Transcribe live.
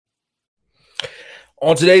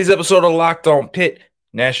On today's episode of Locked On Pitt,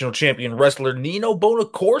 national champion wrestler Nino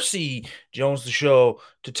Bonaccorsi joins the show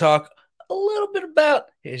to talk a little bit about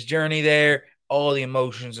his journey there, all the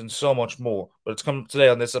emotions, and so much more. But it's coming today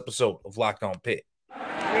on this episode of Locked On Pitt.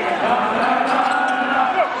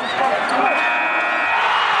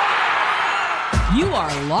 You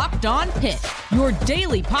are Locked On Pitt, your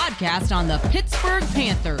daily podcast on the Pittsburgh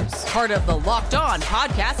Panthers, part of the Locked On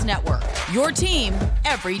Podcast Network, your team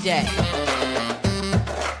every day.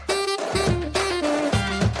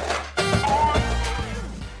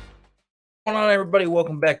 What's going on, everybody?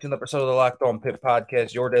 Welcome back to another episode of the Locked On Pitt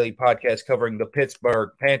podcast, your daily podcast covering the Pittsburgh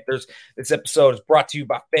Panthers. This episode is brought to you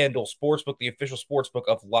by FanDuel Sportsbook, the official sportsbook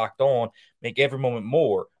of Locked On. Make every moment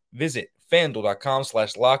more. Visit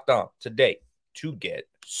FanDuel.com/LockedOn today to get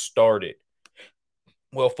started.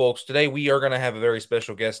 Well, folks, today we are going to have a very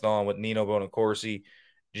special guest on with Nino Bonaccorsi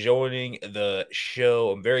joining the show.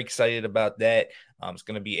 I'm very excited about that. It's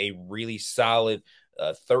going to be a really solid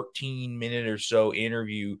 13-minute or so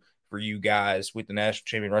interview for you guys with the national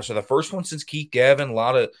champion wrestler. The first one since Keith Gavin. A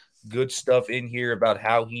lot of good stuff in here about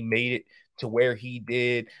how he made it to where he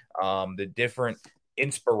did, the different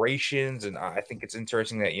inspirations. And I think it's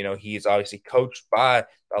interesting that, he is obviously coached by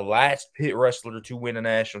the last Pitt wrestler to win a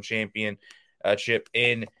national championship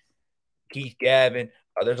in Keith Gavin.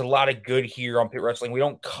 There's a lot of good here on Pitt Wrestling. We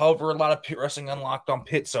don't cover a lot of Pitt Wrestling on Locked On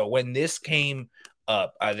Pitt. So when this came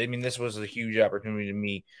up, this was a huge opportunity to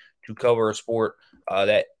me to cover a sport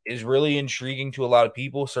that is really intriguing to a lot of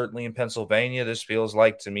people. Certainly in Pennsylvania, this feels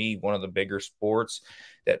like, to me, one of the bigger sports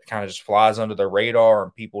that kind of just flies under the radar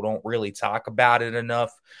and people don't really talk about it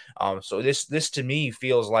enough. So this to me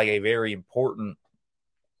feels like a very important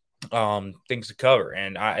things to cover.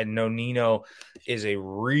 And I know Nino is a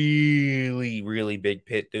really, really big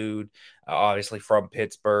Pitt dude, obviously from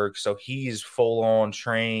Pittsburgh. So he's full on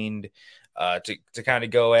trained to kind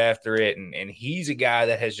of go after it. And he's a guy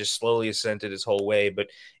that has just slowly ascended his whole way. But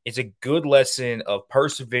it's a good lesson of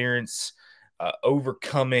perseverance,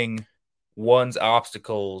 overcoming one's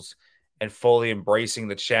obstacles, and fully embracing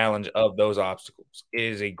the challenge of those obstacles. It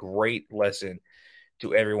is a great lesson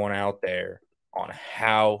to everyone out there on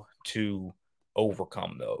how to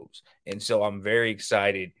overcome those. And so I'm very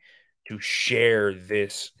excited to share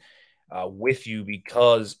this with you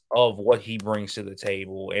because of what he brings to the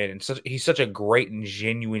table. And he's such a great and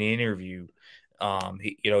genuine interview.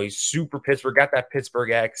 He's super Pittsburgh, got that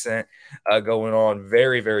Pittsburgh accent going on,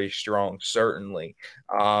 very, very strong, certainly.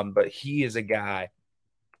 But he is a guy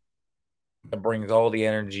that brings all the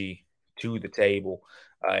energy to the table,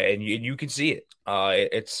 and you can see it.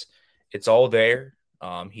 It's all there.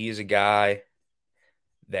 He is a guy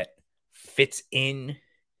that fits in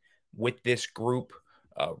with this group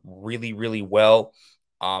really, really well.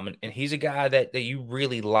 And he's a guy that you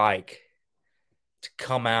really like to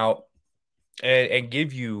come out and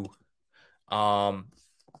give you that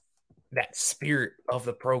spirit of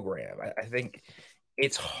the program. I think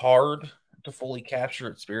it's hard to fully capture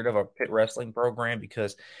the spirit of a Pitt wrestling program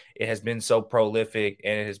because it has been so prolific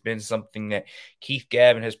and it has been something that Keith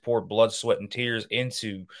Gavin has poured blood, sweat, and tears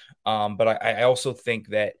into. But I also think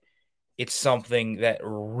that it's something that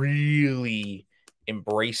really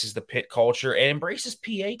embraces the Pitt culture and embraces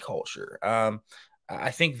PA culture.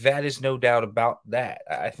 I think that is no doubt about that.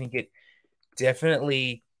 I think it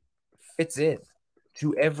definitely fits in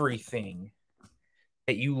to everything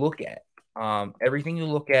that you look at. Everything you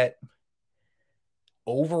look at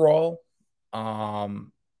overall,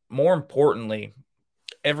 more importantly,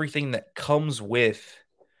 everything that comes with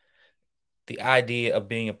the idea of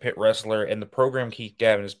being a Pitt wrestler and the program Keith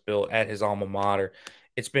Gavin has built at his alma mater.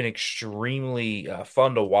 It's been extremely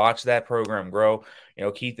fun to watch that program grow.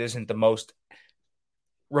 Keith isn't the most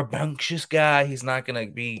rambunctious guy. He's not going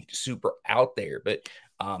to be super out there, but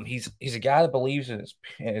he's a guy that believes in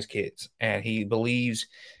his kids, and he believes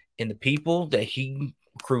in the people that he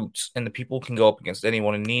recruits, and the people can go up against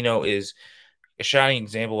anyone. And Nino is a shining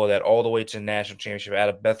example of that all the way to the national championship out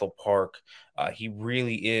of Bethel Park. He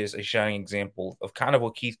really is a shining example of kind of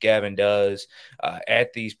what Keith Gavin does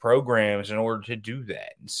at these programs in order to do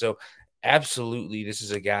that. And so absolutely, this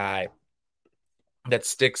is a guy that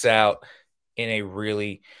sticks out in a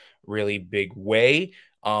really, really big way.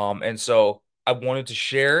 And so I wanted to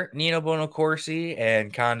share Nino Bonaccorsi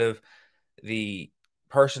and kind of the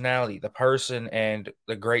personality, the person, and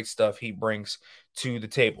the great stuff he brings to the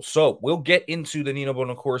table. So we'll get into the Nino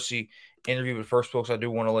Bonaccorsi interview. But first, folks, I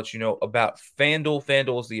do want to let you know about FanDuel.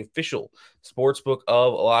 FanDuel is the official sportsbook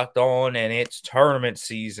of Locked On, and it's tournament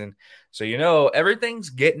season. So, everything's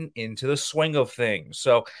getting into the swing of things.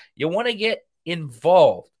 So you want to get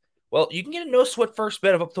involved Well, you can get a no-sweat first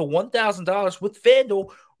bet of up to $1,000 with FanDuel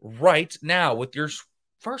right now with your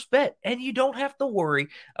first bet, and you don't have to worry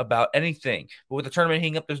about anything. But with the tournament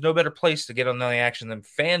heating up, there's no better place to get on the action than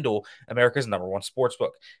FanDuel, America's #1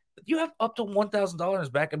 sportsbook. You have up to $1,000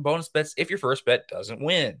 back in bonus bets if your first bet doesn't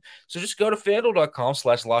win. So just go to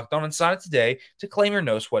FanDuel.com/lockedon and sign up today to claim your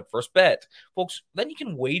no-sweat first bet. Folks, then you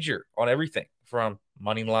can wager on everything from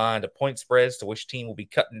money line to point spreads to which team will be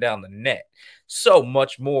cutting down the net. So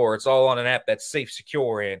much more. It's all on an app that's safe,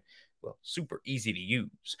 secure, and super easy to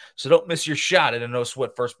use. So don't miss your shot at a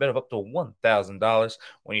no-sweat first bet of up to $1,000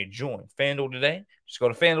 when you join FanDuel today. Just go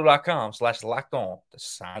to FanDuel.com/lockedon to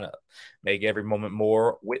sign up. Make every moment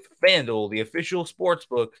more with FanDuel, the official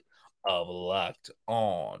sportsbook of Locked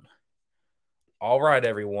On. All right,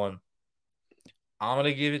 everyone. I'm going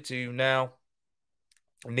to give it to you now.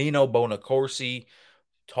 Nino Bonaccorsi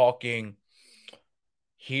talking.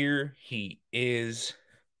 Here he is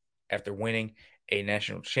after winning a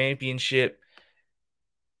national championship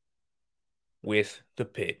with the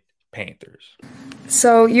Pitt Panthers.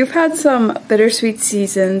 So you've had some bittersweet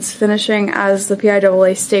seasons, finishing as the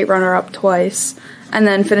PIAA state runner-up twice, and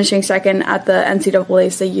then finishing second at the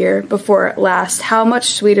NCAAs the year before last. How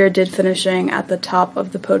much sweeter did finishing at the top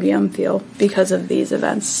of the podium feel because of these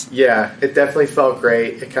events? Yeah, it definitely felt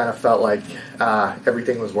great. It kind of felt like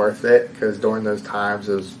everything was worth it, because during those times,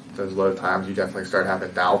 those low times, you definitely start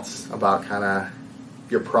having doubts about kind of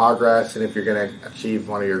your progress and if you're going to achieve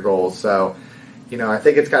one of your goals. So, I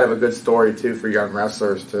think it's kind of a good story, too, for young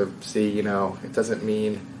wrestlers to see, it doesn't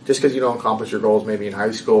mean just because you don't accomplish your goals maybe in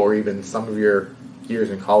high school or even some of your years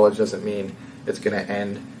in college doesn't mean it's going to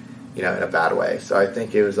end, in a bad way. So I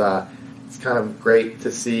think it was it's kind of great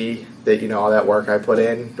to see that, all that work I put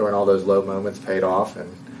in during all those low moments paid off,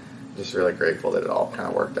 and just really grateful that it all kind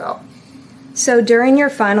of worked out. So during your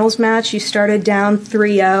finals match, you started down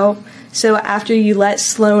 3-0. So after you let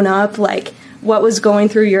Sloan up, what was going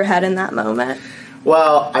through your head in that moment?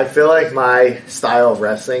 Well, I feel like my style of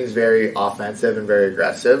wrestling is very offensive and very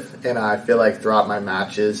aggressive, and I feel like throughout my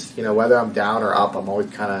matches, whether I'm down or up, I'm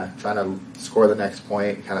always kind of trying to score the next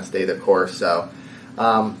point and kind of stay the course. So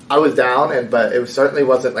I was down, but it certainly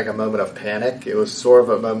wasn't like a moment of panic. It was sort of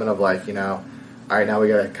a moment of all right, now we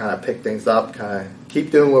got to kind of pick things up, kind of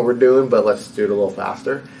keep doing what we're doing, but let's do it a little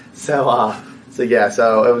faster. So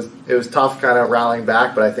it was tough kind of rallying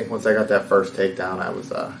back, but I think once I got that first takedown, I was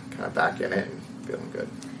kind of back in it and feeling good.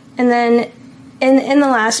 And then in the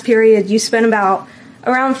last period, you spent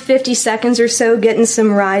around 50 seconds or so getting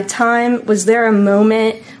some ride time. Was there a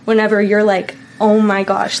moment whenever you're like, oh my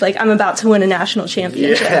gosh, I'm about to win a national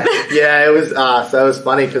championship? Yeah, it was. So it was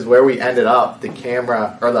funny because where we ended up, the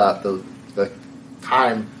camera or the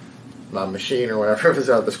time machine or whatever it was,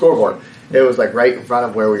 the scoreboard, it was right in front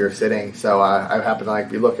of where we were sitting. So I happened to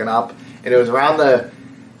be looking up, and it was around the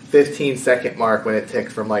 15-second mark when it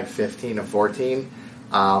ticked from 15 to 14.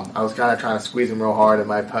 I was kind of trying to squeeze him real hard, and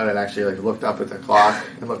my opponent actually looked up at the clock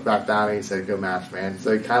and looked back down, and he said, "Good match, man."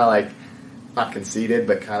 So he kind of not conceded,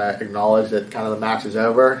 but kind of acknowledged that kind of the match is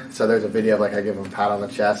over. So there's a video of I give him a pat on the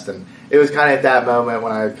chest, and it was kind of at that moment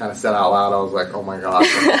when I kind of said out loud, I was like, "Oh my gosh,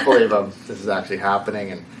 I can't believe this is actually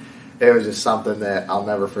happening," and it was just something that I'll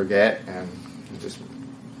never forget, and just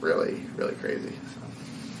really, really crazy.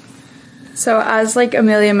 So as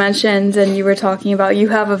Amelia mentioned, and you were talking about, you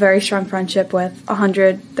have a very strong friendship with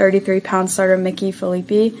 133-pound starter Mickey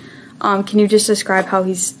Filippi. Can you just describe how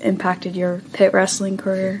he's impacted your pit wrestling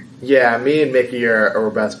career? Yeah, me and Mickey are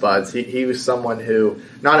best buds. He was someone who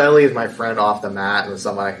not only is my friend off the mat and was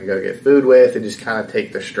someone I could go get food with and just kind of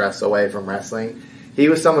take the stress away from wrestling, he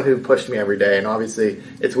was someone who pushed me every day. And obviously,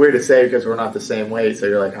 it's weird to say because we're not the same weight, so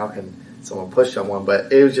you're like, how can someone push someone?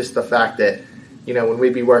 But it was just the fact that, when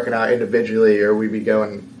we'd be working out individually or we'd be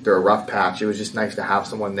going through a rough patch, it was just nice to have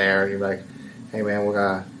someone there. And you're like, hey, man, we're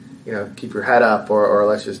going to, keep your head up, or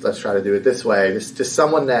let's try to do it this way. Just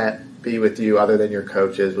someone that be with you other than your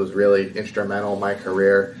coaches was really instrumental in my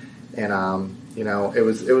career. And, it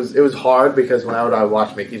was hard because when I would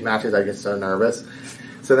watch Mickey's matches, I get so nervous.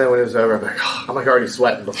 So then when it was over, I'm already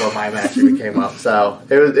sweating before my match even came up. So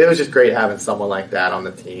it was just great having someone like that on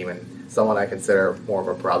the team and someone I consider more of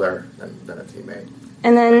a brother than a teammate.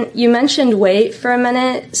 And then you mentioned weight for a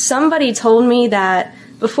minute. Somebody told me that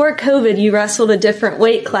before COVID you wrestled a different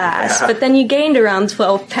weight class, but then you gained around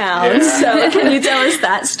 12 pounds. Yeah. So can you tell us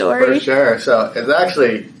that story? For sure. So it's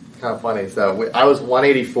actually kind of funny. So I was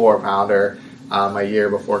 184-pounder my year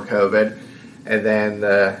before COVID, and then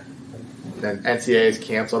NCAAs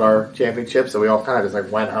canceled our championship, so we all kind of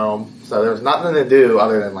just went home. So there was nothing to do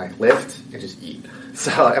other than lift and just eat.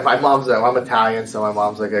 So and I'm Italian, so my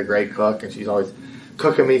mom's a great cook, and she's always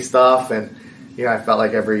cooking me stuff, and I felt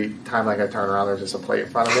like every time I turn around, there's just a plate in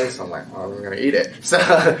front of me. So I'm like, well, I'm going to eat it.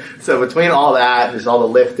 So between all that, just all the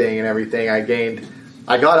lifting and everything, I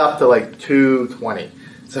got up to 220.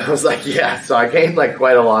 So I was like, so I gained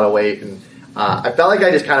quite a lot of weight, and I felt like I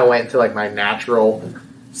just kind of went into my natural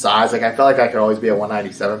size. I felt like I could always be a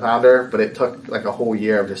 197 pounder, but it took a whole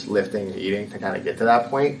year of just lifting and eating to kind of get to that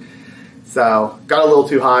point. So got a little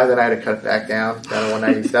too high, then I had to cut it back down to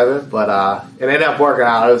 197. But it ended up working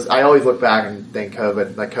out. I always look back and think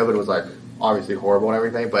COVID was obviously horrible and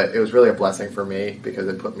everything, but it was really a blessing for me because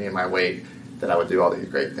it put me in my weight that I would do all these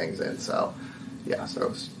great things in. So so it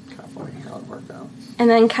was kind of funny how it worked out. And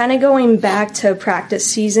then kind of going back to practice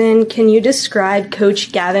season, can you describe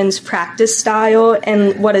Coach Gavin's practice style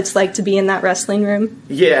and what it's like to be in that wrestling room?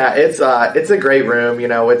 Yeah, it's a great room.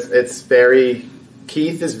 It's very,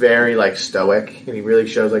 Keith is very stoic, and he really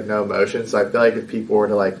shows no emotion. So I feel like if people were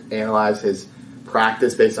to analyze his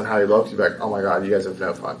practice based on how he looks, you'd be like, oh my god, you guys have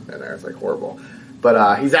no fun in there. It's horrible.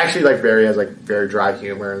 But he's actually very dry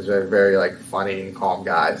humor and is very very funny and calm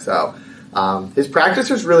guy. So his practice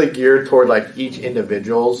is really geared toward each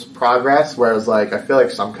individual's progress, whereas I feel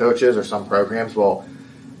like some coaches or some programs will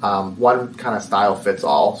one kind of style fits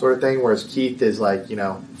all sort of thing, whereas Keith is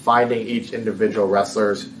finding each individual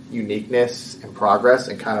wrestler's uniqueness and progress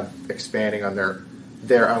and kind of expanding on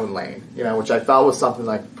their own lane, which I thought was something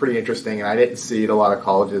pretty interesting, and I didn't see at a lot of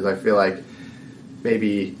colleges. I feel like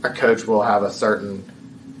maybe a coach will have a certain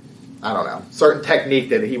technique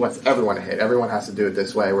that he wants everyone to hit. Everyone has to do it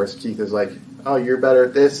this way, whereas Keith is oh, you're better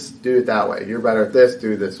at this, do it that way. You're better at this,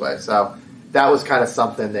 do it this way. So that was kind of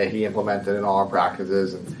something that he implemented in all our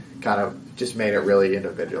practices and kind of just made it really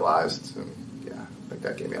individualized. And I think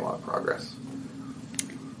that gave me a lot of progress.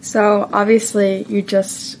 So obviously you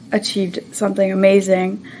just achieved something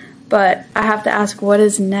amazing, but I have to ask, what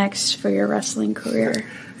is next for your wrestling career?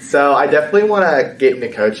 So I definitely want to get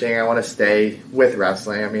into coaching. I want to stay with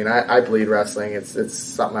wrestling. I mean, I bleed wrestling. It's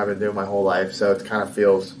something I've been doing my whole life, so it kind of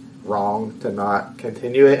feels wrong to not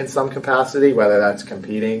continue it in some capacity, whether that's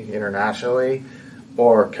competing internationally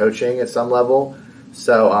or coaching at some level.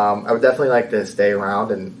 So I would definitely like to stay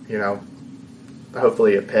around and,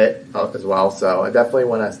 hopefully at Pitt as well. So I definitely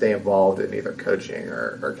want to stay involved in either coaching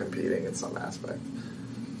or competing in some aspect.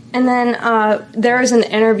 And then there was an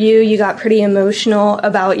interview, you got pretty emotional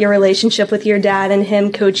about your relationship with your dad and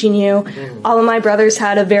him coaching you. Mm. All of my brothers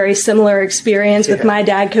had a very similar experience with my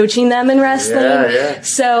dad coaching them in wrestling. Yeah.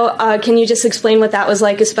 So can you just explain what that was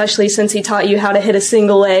like, especially since he taught you how to hit a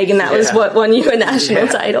single leg, and that was what won you a national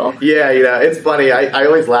title? Yeah, it's funny. I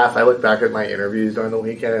always laugh. I look back at my interviews during the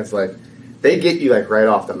weekend, and it's they get you right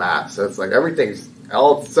off the mat. So it's everything's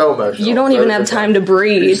all so emotional. You don't even have time to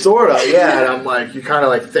breathe. Sort of, yeah. And you kind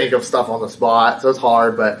of think of stuff on the spot, so it's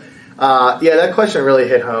hard. But that question really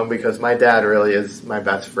hit home because my dad really is my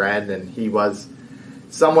best friend, and he was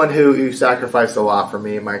someone who sacrificed a lot for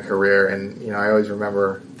me in my career. And I always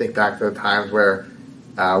think back to the times where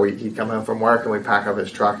he'd come home from work and we'd pack up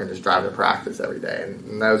his truck and just drive to practice every day.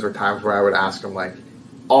 And those were times where I would ask him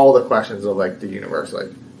all the questions of the universe,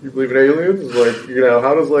 you believe in aliens?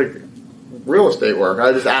 How does real estate work?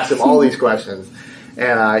 I just asked him all these questions,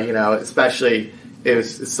 and especially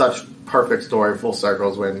it's such perfect story, full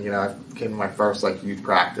circles when I came to my first youth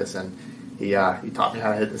practice, and he taught me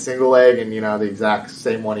how to hit the single leg, and the exact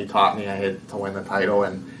same one he taught me I hit to win the title,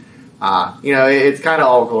 and it's kind of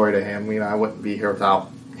all glory to him. I wouldn't be here without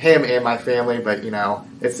him and my family, but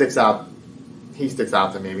it sticks out. He sticks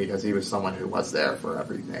out to me because he was someone who was there for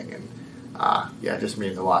everything, and it just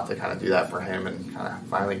means a lot to kind of do that for him and kind of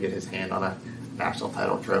finally get his hand on a national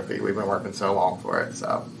title trophy. We've been working so long for it,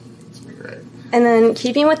 so it's been great. And then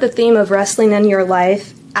keeping with the theme of wrestling in your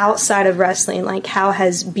life, outside of wrestling, how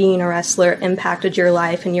has being a wrestler impacted your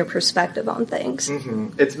life and your perspective on things?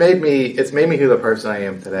 Mm-hmm. It's made me who the person I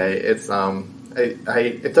am today. It's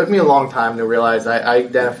it took me a long time to realize I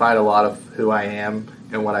identified a lot of who I am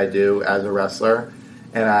and what I do as a wrestler,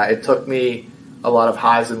 and it took me a lot of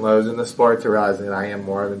highs and lows in the sport to realize that I am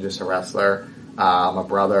more than just a wrestler. I'm a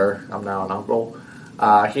brother. I'm now an uncle.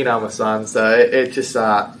 I'm a son. So it just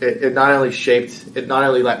it not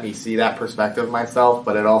only let me see that perspective of myself,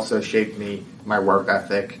 but it also shaped my work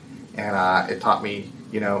ethic, and it taught me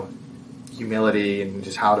humility and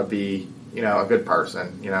just how to be a good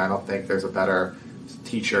person. I don't think there's a better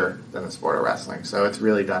teacher than the sport of wrestling. So it's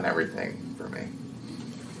really done everything for me.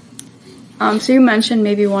 So you mentioned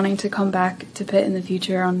maybe wanting to come back to Pitt in the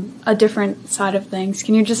future on a different side of things.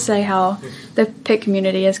 Can you just say how the Pitt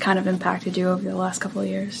community has kind of impacted you over the last couple of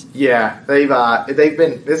years? Yeah, they've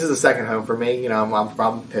been. This is a second home for me. I'm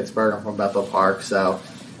from Pittsburgh. I'm from Bethel Park, so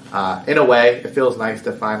in a way, it feels nice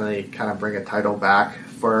to finally kind of bring a title back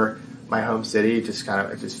for my home city. It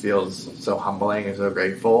just feels so humbling and so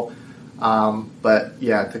grateful. But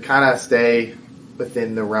yeah, to kind of stay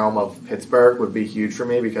within the realm of Pittsburgh would be huge for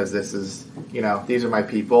me, because this is, these are my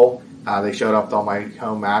people. They showed up to all my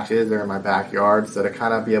home matches. They're in my backyard. So to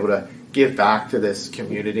kind of be able to give back to this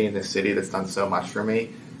community and this city that's done so much for me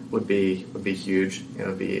would be huge. It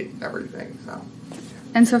would be everything. So.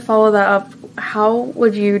 And to follow that up, how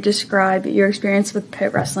would you describe your experience with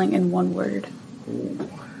Pitt wrestling in one word? Ooh,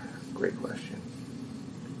 great question.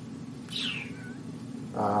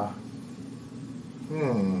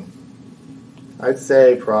 I'd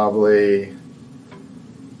say probably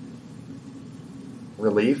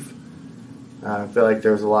relief. I feel like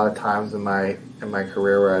there was a lot of times in my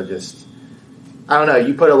career where I don't know,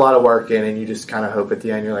 you put a lot of work in and you just kind of hope at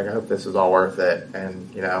the end, you're like, I hope this is all worth it. And,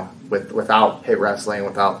 without Pitt wrestling,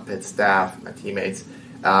 without Pitt staff, my teammates,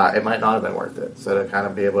 it might not have been worth it. So to kind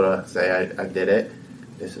of be able to say I did it,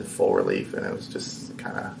 this is full relief. And it was just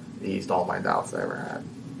kind of eased all my doubts I ever had.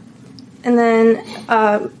 And then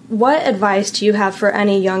what advice do you have for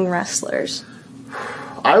any young wrestlers?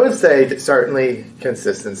 I would say certainly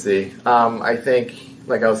consistency. I think,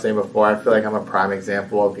 like I was saying before, I feel like I'm a prime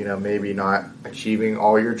example of, maybe not achieving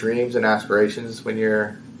all your dreams and aspirations when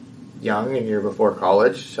you're young and you're before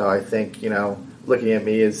college. So I think, looking at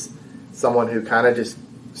me as someone who kind of just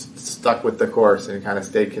stuck with the course and kind of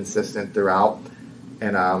stayed consistent throughout.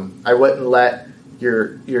 And I wouldn't let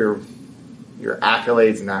your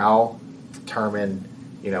accolades now determine,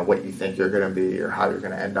 what you think you're going to be or how you're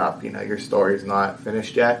going to end up. Your story's not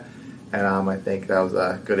finished yet. And I think that was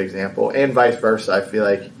a good example. And vice versa. I feel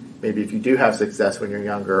like maybe if you do have success when you're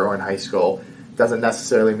younger or in high school, it doesn't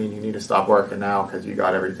necessarily mean you need to stop working now because you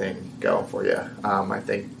got everything going for you. I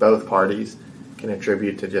think both parties can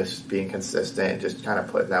attribute to just being consistent and just kind of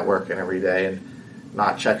putting that work in every day and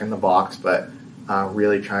not checking the box, but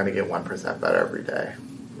really trying to get 1% better every day.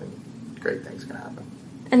 And great things can happen.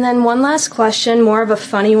 And then one last question, more of a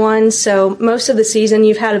funny one. So most of the season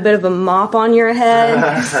you've had a bit of a mop on your head.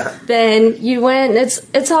 Then you went,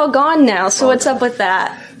 it's all gone now. So what's up with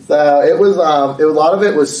that? So it was a lot of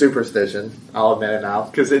it was superstition. I'll admit it now,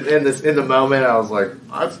 because in the moment I was like,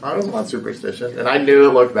 I don't want superstition, and I knew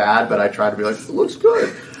it looked bad, but I tried to be like, it looks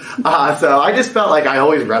good. So I just felt like I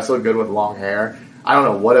always wrestled good with long hair. I don't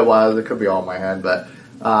know what it was. It could be all in my head, but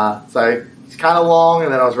so it's kind of long,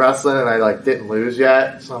 and then I was wrestling, and I didn't lose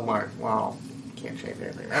yet. So I'm like, well, can't change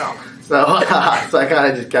anything now. So so I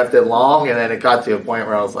kind of just kept it long, and then it got to a point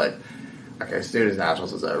where I was like, okay, Students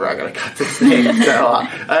Nationals is over. I gotta cut this thing. So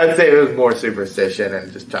I would say it was more superstition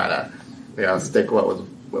and just trying to, stick what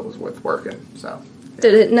was worth working. So. Yeah.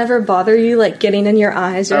 Did it never bother you, getting in your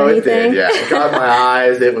eyes or anything? It did, yeah. It got in my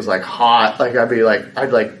eyes. It was hot. I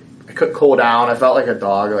couldn't cool down. I felt like a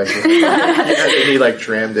dog. He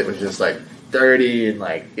trimmed. It was just dirty and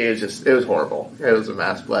it was horrible. It was a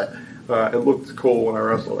mess, but it looked cool when I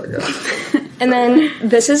wrestled, I guess. And then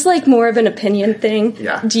this is more of an opinion thing.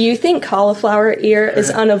 Yeah. Do you think cauliflower ear is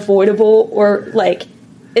unavoidable or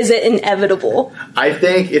is it inevitable? I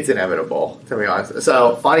think it's inevitable, to be honest.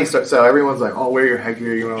 So funny story. So everyone's like, "Oh, wear your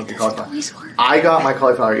headgear. You want to cauliflower?" I got my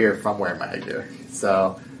cauliflower ear from wearing my headgear.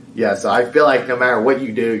 So yeah. So I feel like no matter what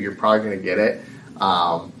you do, you're probably going to get it.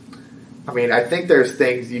 I think there's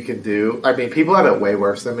things you can do. People have it way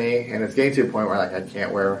worse than me, and it's getting to a point where I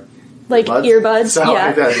can't wear earbuds. So yeah.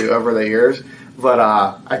 I got to do over the ears. But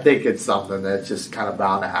I think it's something that's just kind of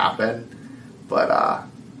bound to happen. But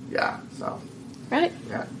yeah. So. Right.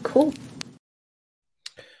 Yeah. Cool.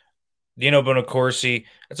 Nino Bonaccorsi.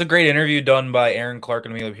 That's a great interview done by Aaron Clark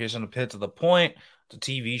and Amelia Pearson of Pitt to the Point. It's a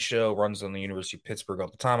TV show, runs on the University of Pittsburgh all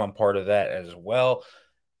the time. I'm part of that as well.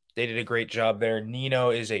 They did a great job there. Nino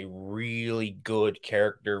is a really good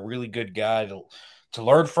character, really good guy to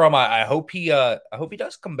learn from. I hope he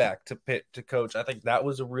does come back to Pitt to coach. I think that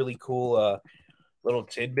was a really cool little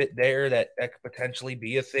tidbit there that could potentially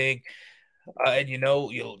be a thing. And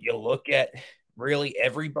you'll look at really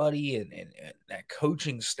everybody and that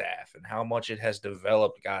coaching staff and how much it has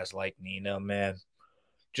developed guys like Nino, man,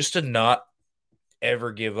 just to not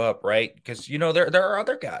ever give up, right? Because, there are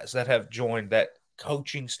other guys that have joined that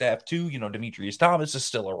coaching staff too. Demetrius Thomas is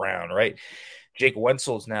still around, right? Jake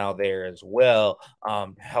Wenzel's now there as well,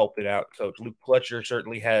 helping out Coach Luke Pletcher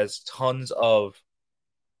certainly has tons of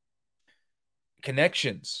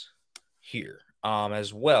connections here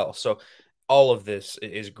as well. So all of this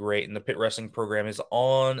is great, and the Pitt Wrestling program is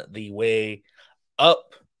on the way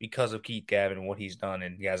up because of Keith Gavin and what he's done,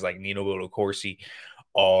 and guys like Nino Bonaccorsi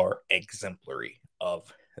are exemplary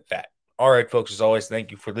of that. All right, folks, as always,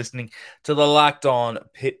 thank you for listening to the Locked On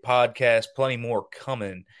Pitt podcast. Plenty more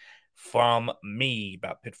coming from me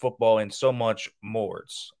about Pitt football and so much more.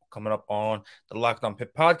 It's coming up on the Locked On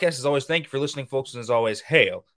Pitt podcast. As always, thank you for listening, folks. And as always, hail